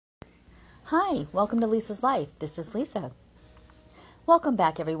Hi, welcome to Lisa's Life. This is Lisa. Welcome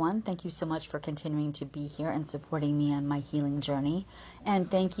back, everyone. Thank you so much for continuing to be here and supporting me on my healing journey.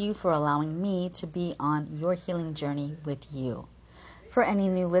 And thank you for allowing me to be on your healing journey with you. For any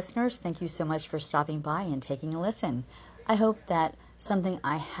new listeners, thank you so much for stopping by and taking a listen. I hope that something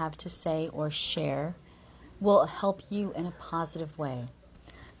I have to say or share will help you in a positive way.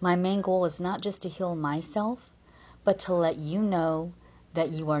 My main goal is not just to heal myself, but to let you know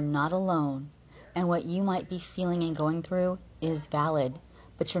that you are not alone, and what you might be feeling and going through is valid,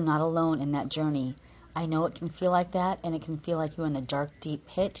 but you're not alone in that journey. I know it can feel like that, and it can feel like you're in the dark, deep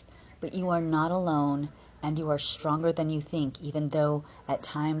pit, but you are not alone, and you are stronger than you think, even though at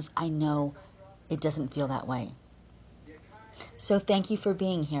times I know it doesn't feel that way. So thank you for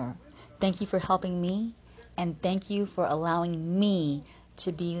being here. Thank you for helping me, and thank you for allowing me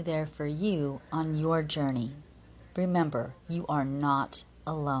to be there for you on your journey. Remember, you are not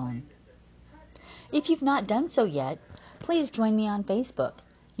alone. If you've not done so yet, please join me on Facebook.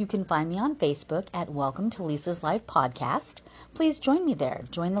 You can find me on Facebook at Welcome to Lisa's Life Podcast. Please join me there.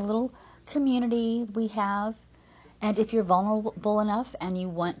 Join the little community we have. And if you're vulnerable enough and you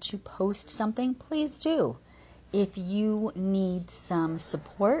want to post something, please do. If you need some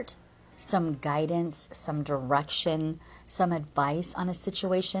support, some guidance, some direction, some advice on a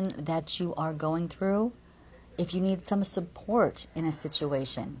situation that you are going through, if you need some support in a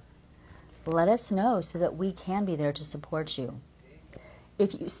situation, let us know so that we can be there to support you.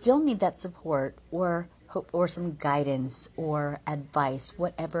 If you still need that support or some guidance or advice,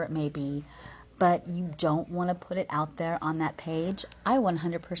 whatever it may be, but you don't want to put it out there on that page, I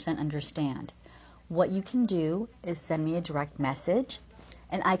 100% understand. What you can do is send me a direct message,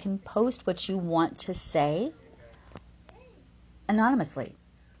 and I can post what you want to say anonymously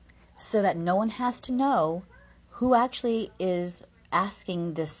so that no one has to know who actually is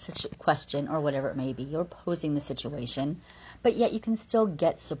asking this question or whatever it may be, or posing the situation, but yet you can still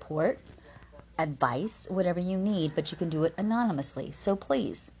get support, advice, whatever you need, but you can do it anonymously. So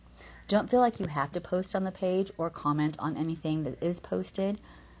please, don't feel like you have to post on the page or comment on anything that is posted,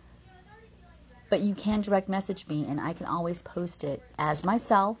 but you can direct message me, and I can always post it as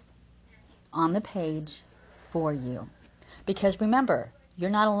myself on the page for you. Because remember,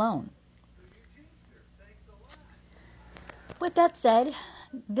 you're not alone. With that said,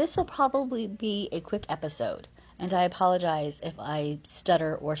 this will probably be a quick episode, and I apologize if I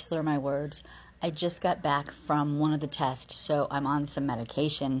stutter or slur my words. I just got back from one of the tests, so I'm on some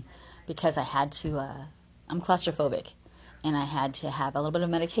medication because I had to, I'm claustrophobic, and I had to have a little bit of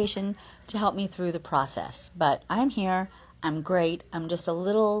medication to help me through the process. But I'm here, I'm great, I'm just a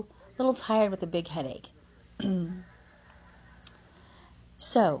little tired with a big headache.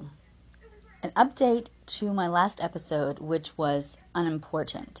 So, an update to my last episode, which was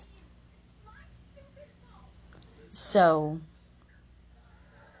Unimportant. So,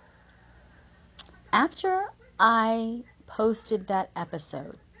 after I posted that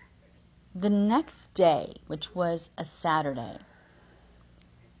episode, the next day, which was a Saturday,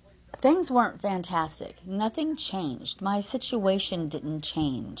 things weren't fantastic. Nothing changed. My situation didn't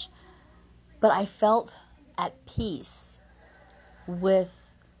change. But I felt at peace with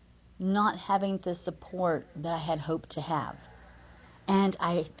not having the support that I had hoped to have. And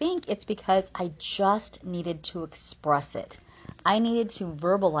I think it's because I just needed to express it. I needed to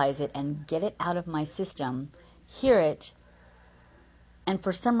verbalize it and get it out of my system, hear it, and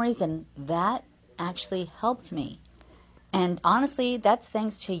for some reason that actually helped me. And honestly, that's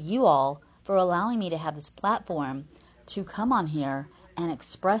thanks to you all for allowing me to have this platform to come on here and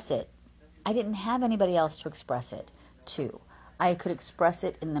express it. I didn't have anybody else to express it to. I could express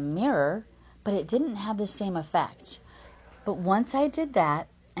it in the mirror, but it didn't have the same effect. But once I did that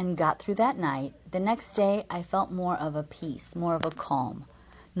and got through that night, the next day I felt more of a peace, more of a calm.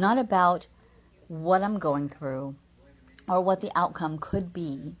 Not about what I'm going through or what the outcome could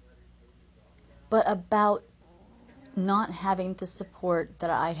be, but about not having the support that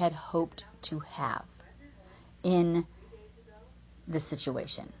I had hoped to have in the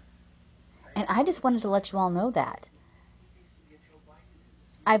situation. And I just wanted to let you all know that.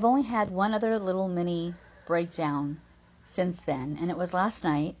 I've only had one other little mini breakdown since then, and it was last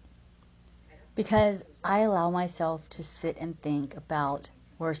night, because I allow myself to sit and think about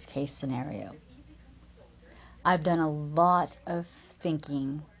worst case scenario. I've done a lot of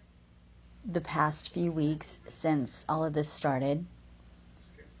thinking the past few weeks since all of this started,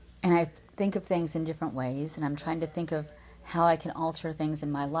 and I think of things in different ways, and I'm trying to think of how I can alter things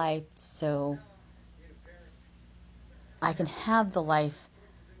in my life so I can have the life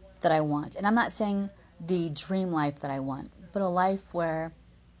that I want. And I'm not saying the dream life that I want, but a life where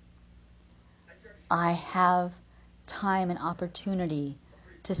I have time and opportunity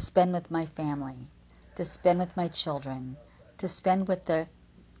to spend with my family, to spend with my children, to spend with the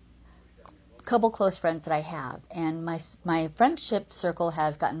couple close friends that I have. And my friendship circle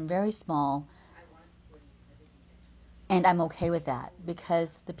has gotten very small, and I'm okay with that,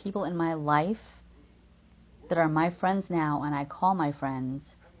 because the people in my life that are my friends now and I call my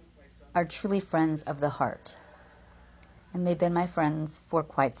friends are truly friends of the heart. And they've been my friends for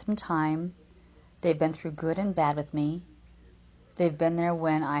quite some time. They've been through good and bad with me. They've been there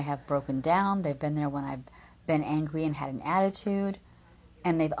when I have broken down. They've been there when I've been angry and had an attitude.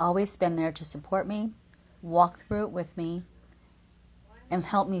 And they've always been there to support me, walk through it with me, and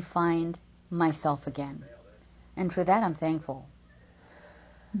help me find myself again. And for that, I'm thankful.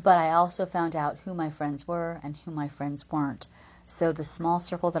 But I also found out who my friends were and who my friends weren't. So the small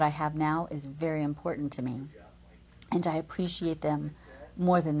circle that I have now is very important to me. And I appreciate them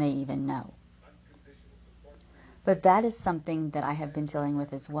more than they even know. But that is something that I have been dealing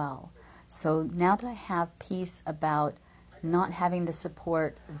with as well. So now that I have peace about not having the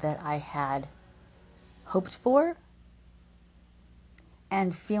support that I had hoped for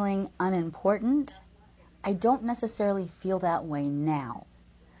and feeling unimportant, I don't necessarily feel that way now.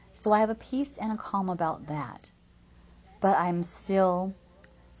 So I have a peace and a calm about that. But I'm still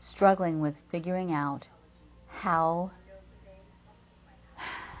struggling with figuring out how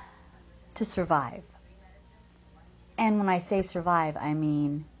to survive. And when I say survive, I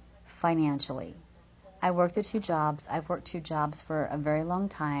mean financially. I work the two jobs. I've worked two jobs for a very long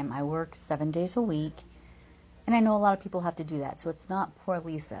time. I work 7 days a week. And I know a lot of people have to do that, so it's not poor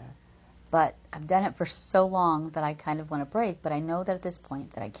Lisa. But I've done it for so long that I kind of want a break, but I know that at this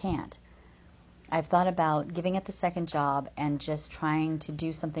point that I can't. I've thought about giving it the second job and just trying to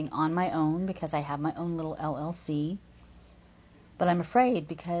do something on my own, because I have my own little LLC. But I'm afraid,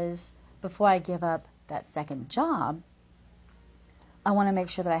 because before I give up that second job, I want to make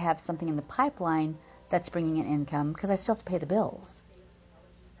sure that I have something in the pipeline that's bringing in income, because I still have to pay the bills.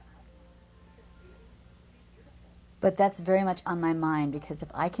 But that's very much on my mind, because if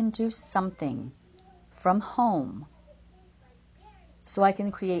I can do something from home so I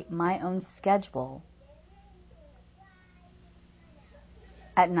can create my own schedule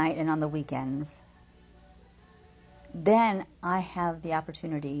at night and on the weekends, then I have the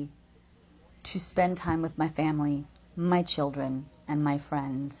opportunity to spend time with my family, my children, and my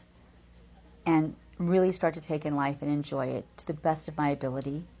friends, and really start to take in life and enjoy it to the best of my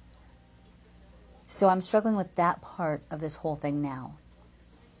ability. So I'm struggling with that part of this whole thing now.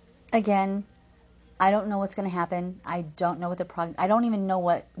 Again, I don't know what's going to happen. I don't know what I don't even know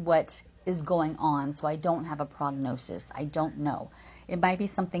what is going on, so I don't have a prognosis. I don't know. It might be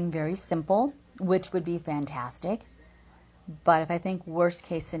something very simple, which would be fantastic. But if I think worst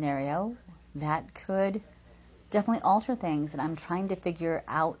case scenario, that could definitely alter things, and I'm trying to figure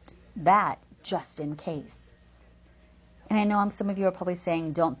out that just in case. And I know some of you are probably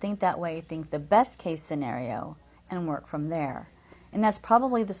saying, don't think that way, think the best case scenario and work from there. And that's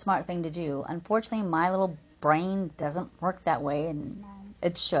probably the smart thing to do. Unfortunately, my little brain doesn't work that way, and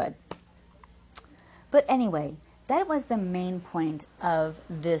it should. But anyway, that was the main point of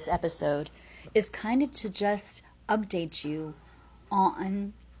this episode, is kind of to just update you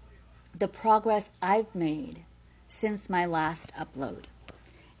on the progress I've made since my last upload.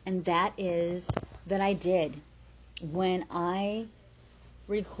 And that is that I did, when I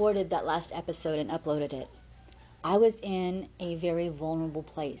recorded that last episode and uploaded it, I was in a very vulnerable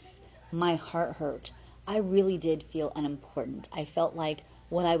place. My heart hurt. I really did feel unimportant. I felt like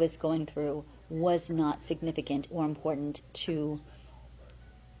what I was going through was not significant or important to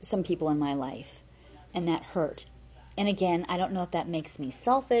some people in my life. And that hurt. And again, I don't know if that makes me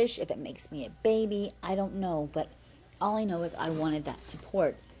selfish, if it makes me a baby. I don't know. But all I know is I wanted that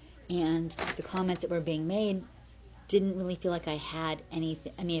support. And the comments that were being made didn't really feel like I had any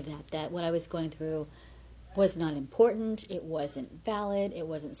of that. That what I was going through was not important, it wasn't valid, it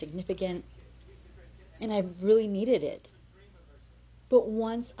wasn't significant, and I really needed it. But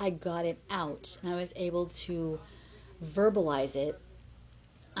once I got it out and I was able to verbalize it,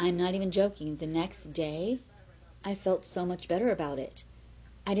 I'm not even joking, the next day I felt so much better about it.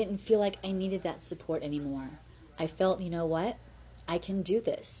 I didn't feel like I needed that support anymore. I felt, you know what, I can do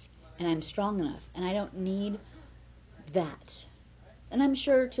this, and I'm strong enough, and I don't need that. And I'm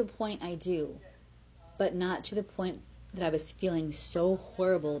sure to a point I do, but not to the point that I was feeling so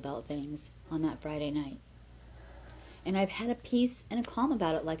horrible about things on that Friday night. And I've had a peace and a calm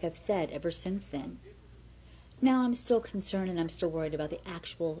about it, like I've said, ever since then. Now I'm still concerned and I'm still worried about the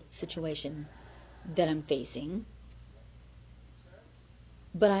actual situation that I'm facing.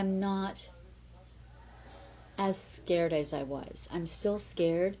 But I'm not as scared as I was. I'm still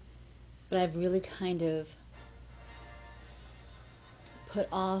scared, but I've really kind of put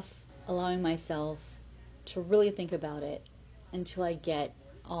off allowing myself to really think about it until I get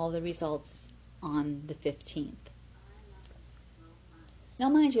all the results on the 15th. Now,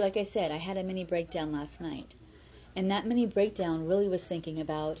 mind you, like I said, I had a mini breakdown last night. And that mini breakdown really was thinking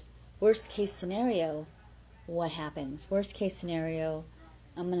about worst case scenario, what happens? Worst case scenario,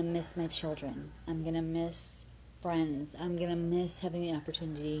 I'm going to miss my children. I'm going to miss friends. I'm going to miss having the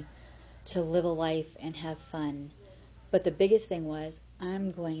opportunity to live a life and have fun. But the biggest thing was,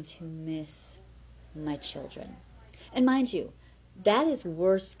 I'm going to miss my children. And mind you, that is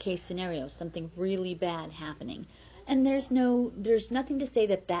worst case scenario, something really bad happening. And there's nothing to say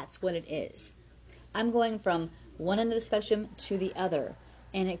that that's what it is. I'm going from one end of the spectrum to the other.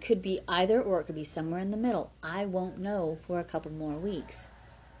 And it could be either, or it could be somewhere in the middle. I won't know for a couple more weeks.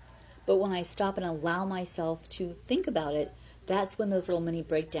 But when I stop and allow myself to think about it, that's when those little mini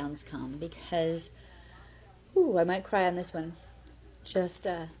breakdowns come. Because, I might cry on this one. Just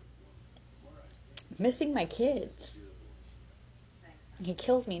missing my kids. It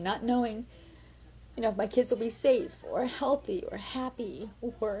kills me not knowing, if my kids will be safe or healthy or happy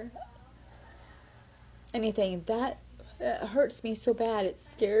or anything. That hurts me so bad. It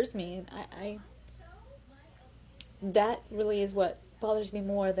scares me. And I that really is what bothers me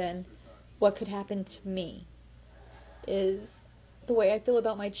more than what could happen to me, is the way I feel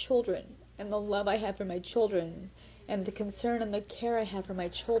about my children and the love I have for my children and the concern and the care I have for my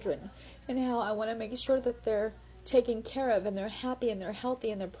children and how I want to make sure that they're taken care of and they're happy and they're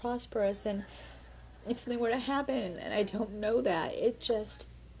healthy and they're prosperous. And if something were to happen and I don't know that,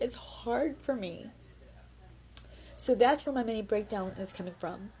 it's hard for me. So that's where my mini breakdown is coming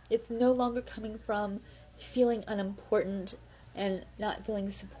from. It's no longer coming from feeling unimportant and not feeling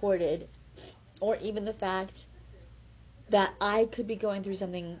supported, or even the fact that I could be going through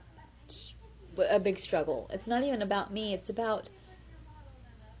something, a big struggle. It's not even about me. It's about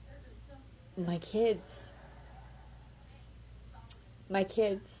my kids. My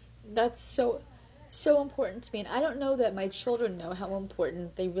kids. That's so important to me. And I don't know that my children know how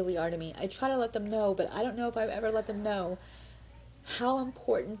important they really are to me. I try to let them know, but I don't know if I've ever let them know how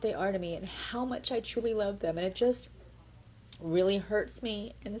important they are to me and how much I truly love them. And it just really hurts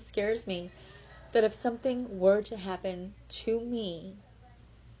me and scares me that if something were to happen to me,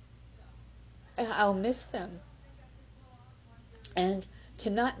 I'll miss them. And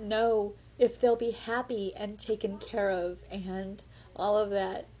to not know if they'll be happy and taken care of and all of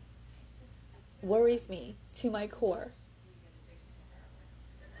that worries me to my core.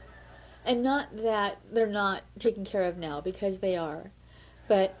 And not that they're not taken care of now, because they are.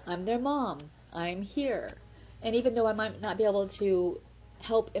 But I'm their mom. I'm here. And even though I might not be able to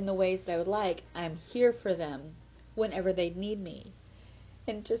help in the ways that I would like, I'm here for them whenever they need me.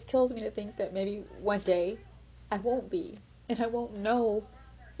 And it just kills me to think that maybe one day I won't be. And I won't know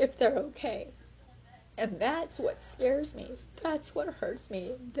if they're okay. And that's what scares me. That's what hurts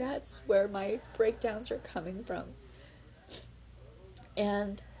me. That's where my breakdowns are coming from.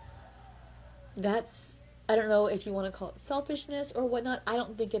 And that's, I don't know if you want to call it selfishness or whatnot. I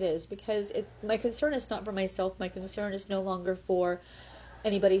don't think it is, because my concern is not for myself. My concern is no longer for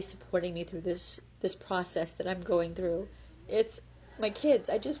anybody supporting me through this process that I'm going through. It's my kids.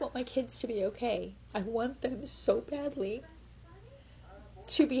 I just want my kids to be okay. I want them so badly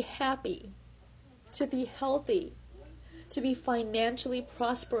to be happy, to be healthy, to be financially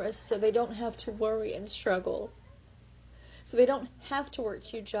prosperous so they don't have to worry and struggle. So they don't have to work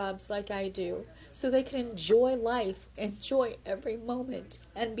 2 jobs like I do. So they can enjoy life, enjoy every moment,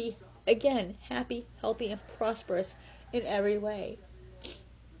 and be, again, happy, healthy, and prosperous in every way.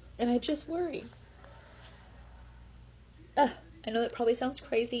 And I just worry. I know that probably sounds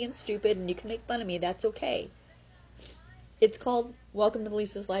crazy and stupid, and you can make fun of me. That's okay. It's called Welcome to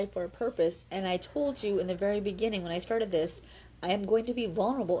Lisa's Life for a purpose, and I told you in the very beginning when I started this, I am going to be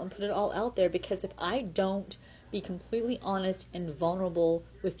vulnerable and put it all out there, because if I don't be completely honest and vulnerable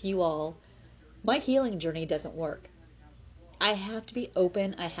with you all, my healing journey doesn't work. I have to be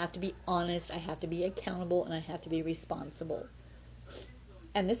open, I have to be honest, I have to be accountable, and I have to be responsible.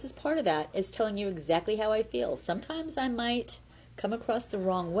 And this is part of that, is telling you exactly how I feel. Sometimes I might come across the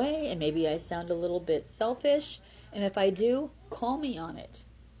wrong way, and maybe I sound a little bit selfish, and if I do, call me on it.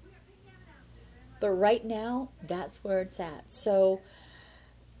 But right now, that's where it's at. So,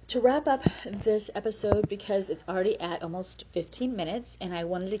 to wrap up this episode, because it's already at almost 15 minutes, and I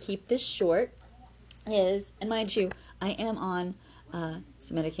wanted to keep this short, and mind you, I am on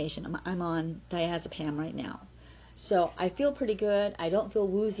some medication. I'm on diazepam right now. So I feel pretty good. I don't feel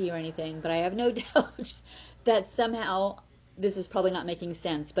woozy or anything, but I have no doubt that somehow this is probably not making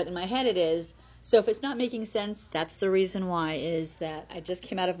sense. But in my head it is. So if it's not making sense, that's the reason why, is that I just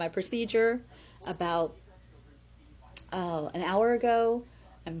came out of my procedure about an hour ago.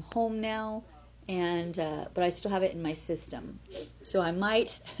 I'm home now, and but I still have it in my system. So I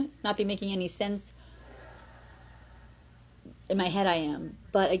might not be making any sense. In my head I am.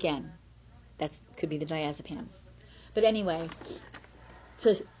 But again, that could be the diazepam. But anyway,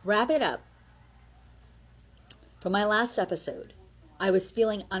 to wrap it up, from my last episode, I was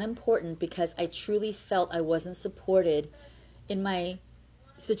feeling unimportant because I truly felt I wasn't supported in my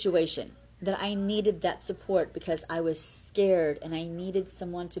situation, that I needed that support because I was scared and I needed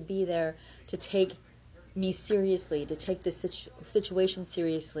someone to be there to take me seriously, to take this situation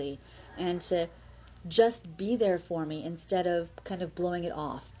seriously, and to just be there for me instead of kind of blowing it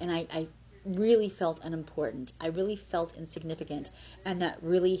off. And I really felt unimportant. I really felt insignificant, and that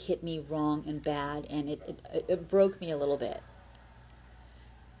really hit me wrong and bad, and it broke me a little bit.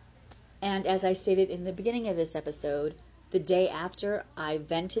 And as I stated in the beginning of this episode, the day after I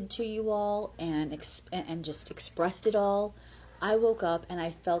vented to you all and just expressed it all, I woke up and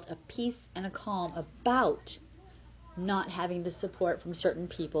I felt a peace and a calm about not having the support from certain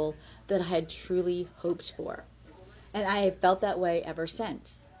people that I had truly hoped for. And I have felt that way ever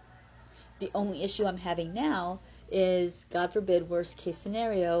since. The only issue I'm having now is, God forbid, worst case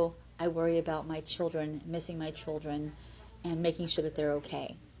scenario, I worry about my children, missing my children, and making sure that they're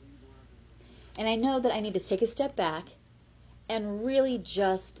okay. And I know that I need to take a step back and really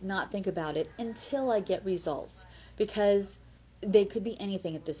just not think about it until I get results, because they could be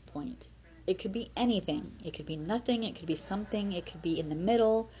anything at this point. It could be anything. It could be nothing. It could be something. It could be in the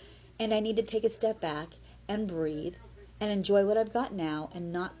middle. And I need to take a step back and breathe and enjoy what I've got now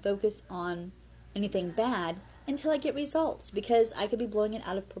and not focus on anything bad until I get results, because I could be blowing it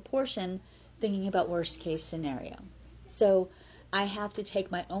out of proportion thinking about worst case scenario. So I have to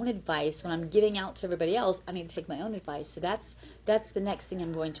take my own advice. When I'm giving out to everybody else, I need to take my own advice. So that's the next thing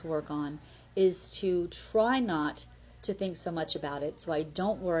I'm going to work on, is to try not to think so much about it, so I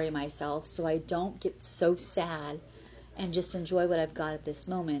don't worry myself, so I don't get so sad, and just enjoy what I've got at this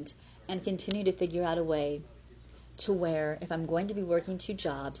moment, and continue to figure out a way to where, if I'm going to be working 2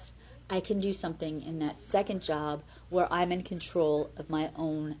 jobs, I can do something in that second job where I'm in control of my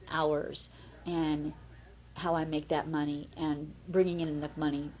own hours and how I make that money, and bringing in enough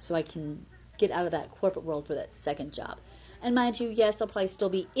money so I can get out of that corporate world for that second job. And mind you, yes, I'll probably still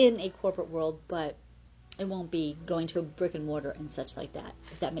be in a corporate world, but it won't be going to a brick and mortar and such like that,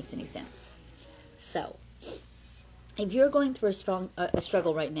 if that makes any sense. So, if you're going through a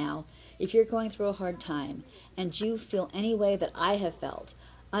struggle right now, if you're going through a hard time, and you feel any way that I have felt,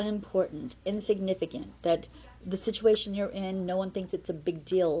 unimportant, insignificant, that the situation you're in, no one thinks it's a big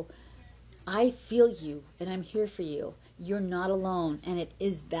deal, I feel you, and I'm here for you. You're not alone, and it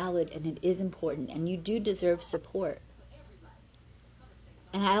is valid, and it is important, and you do deserve support.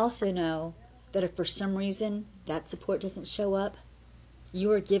 And I also know that if for some reason that support doesn't show up,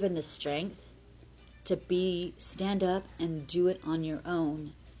 you are given the strength to stand up and do it on your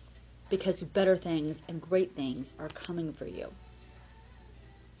own, because better things and great things are coming for you.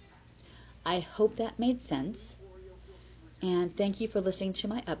 I hope that made sense, and thank you for listening to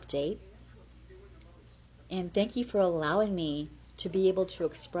my update. And thank you for allowing me to be able to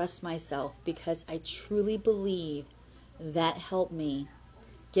express myself, because I truly believe that helped me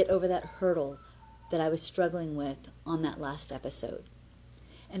get over that hurdle that I was struggling with on that last episode.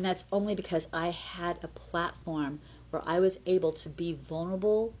 And that's only because I had a platform where I was able to be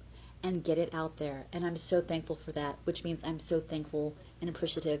vulnerable and get it out there. And I'm so thankful for that, which means I'm so thankful and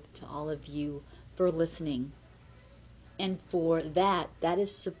appreciative to all of you for listening. And for that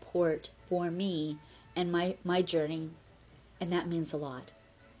is support for me and my journey, and that means a lot.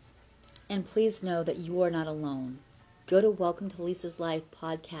 And please know that you are not alone. Go to Welcome to Lisa's Life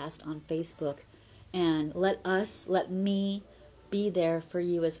podcast on Facebook, and let me be there for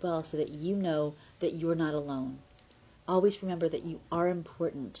you as well, so that you know that you're not alone. Always remember that you are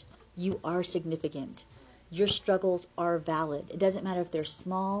important. You are significant. Your struggles are valid. It doesn't matter if they're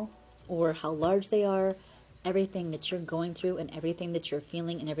small or how large they are. Everything that you're going through and everything that you're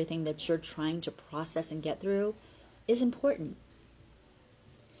feeling and everything that you're trying to process and get through is important.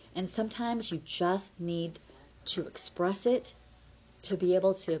 And sometimes you just need to express it to be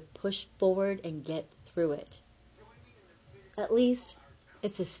able to push forward and get through it. At least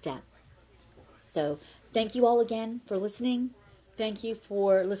it's a step. So thank you all again for listening. Thank you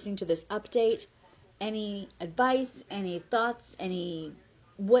for listening to this update. Any advice, any thoughts, any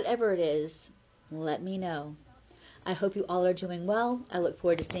whatever it is, let me know. I hope you all are doing well. I look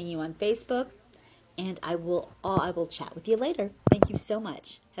forward to seeing you on Facebook, and I will chat with you later. Thank you so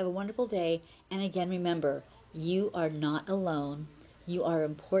much. Have a wonderful day. And again, remember, you are not alone. You are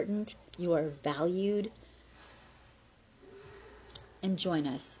important. You are valued. And join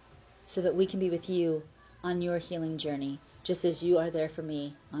us so that we can be with you on your healing journey, just as you are there for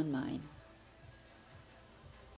me on mine.